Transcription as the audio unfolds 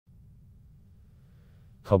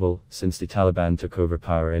KABUL. Since the Taliban took over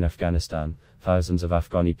power in Afghanistan, thousands of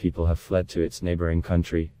Afghani people have fled to its neighbouring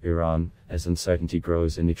country, Iran, as uncertainty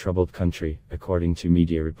grows in the troubled country, according to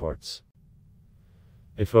media reports.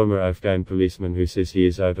 A former Afghan policeman who says he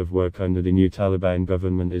is out of work under the new Taliban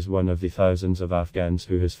government is one of the thousands of Afghans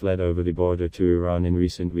who has fled over the border to Iran in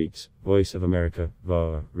recent weeks, Voice of America,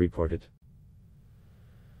 VOA, reported.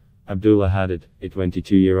 Abdullah Hadid, a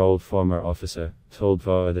 22-year-old former officer, told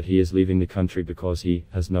VOA that he is leaving the country because he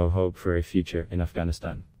has no hope for a future in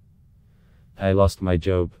Afghanistan. I lost my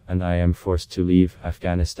job, and I am forced to leave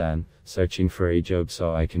Afghanistan, searching for a job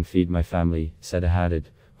so I can feed my family, said Hadid,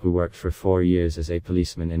 who worked for 4 years as a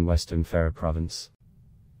policeman in Western Farah province.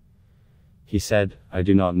 He said, I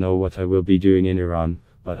do not know what I will be doing in Iran,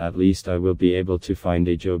 but at least I will be able to find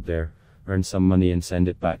a job there, earn some money and send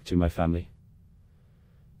it back to my family.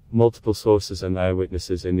 Multiple sources and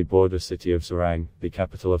eyewitnesses in the border city of Zarang, the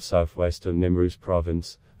capital of southwestern Nimruz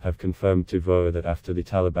province, have confirmed to VOA that after the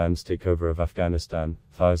Taliban's takeover of Afghanistan,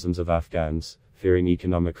 thousands of Afghans, fearing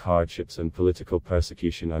economic hardships and political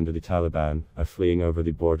persecution under the Taliban, are fleeing over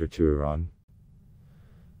the border to Iran.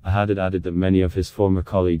 Hadid added that many of his former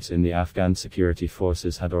colleagues in the Afghan security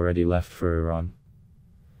forces had already left for Iran.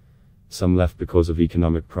 Some left because of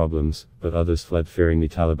economic problems, but others fled fearing the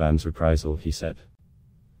Taliban's reprisal, he said.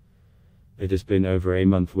 It has been over a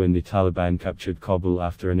month when the Taliban captured Kabul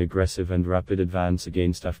after an aggressive and rapid advance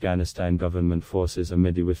against Afghanistan government forces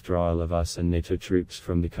amid the withdrawal of US and NATO troops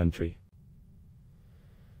from the country.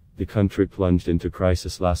 The country plunged into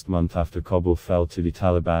crisis last month after Kabul fell to the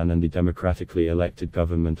Taliban and the democratically elected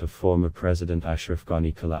government of former President Ashraf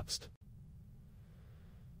Ghani collapsed.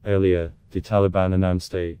 Earlier, the Taliban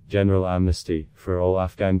announced a general amnesty for all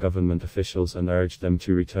Afghan government officials and urged them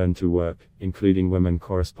to return to work, including women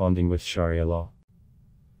corresponding with Sharia law.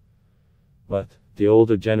 But the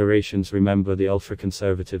older generations remember the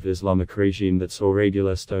ultra-conservative Islamic regime that saw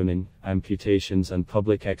regular stoning, amputations and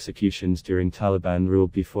public executions during Taliban rule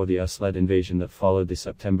before the US-led invasion that followed the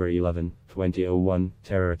September 11, 2001,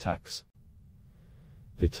 terror attacks.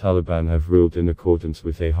 The Taliban have ruled in accordance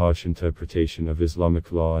with a harsh interpretation of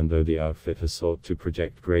Islamic law, and though the outfit has sought to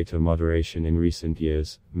project greater moderation in recent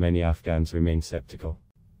years, many Afghans remain skeptical.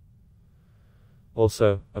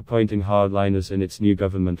 Also, appointing hardliners in its new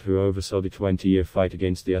government who oversaw the 20-year fight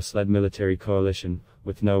against the US-led military coalition,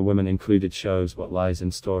 with no women included, shows what lies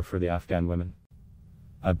in store for the Afghan women.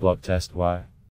 Ad block test. Why?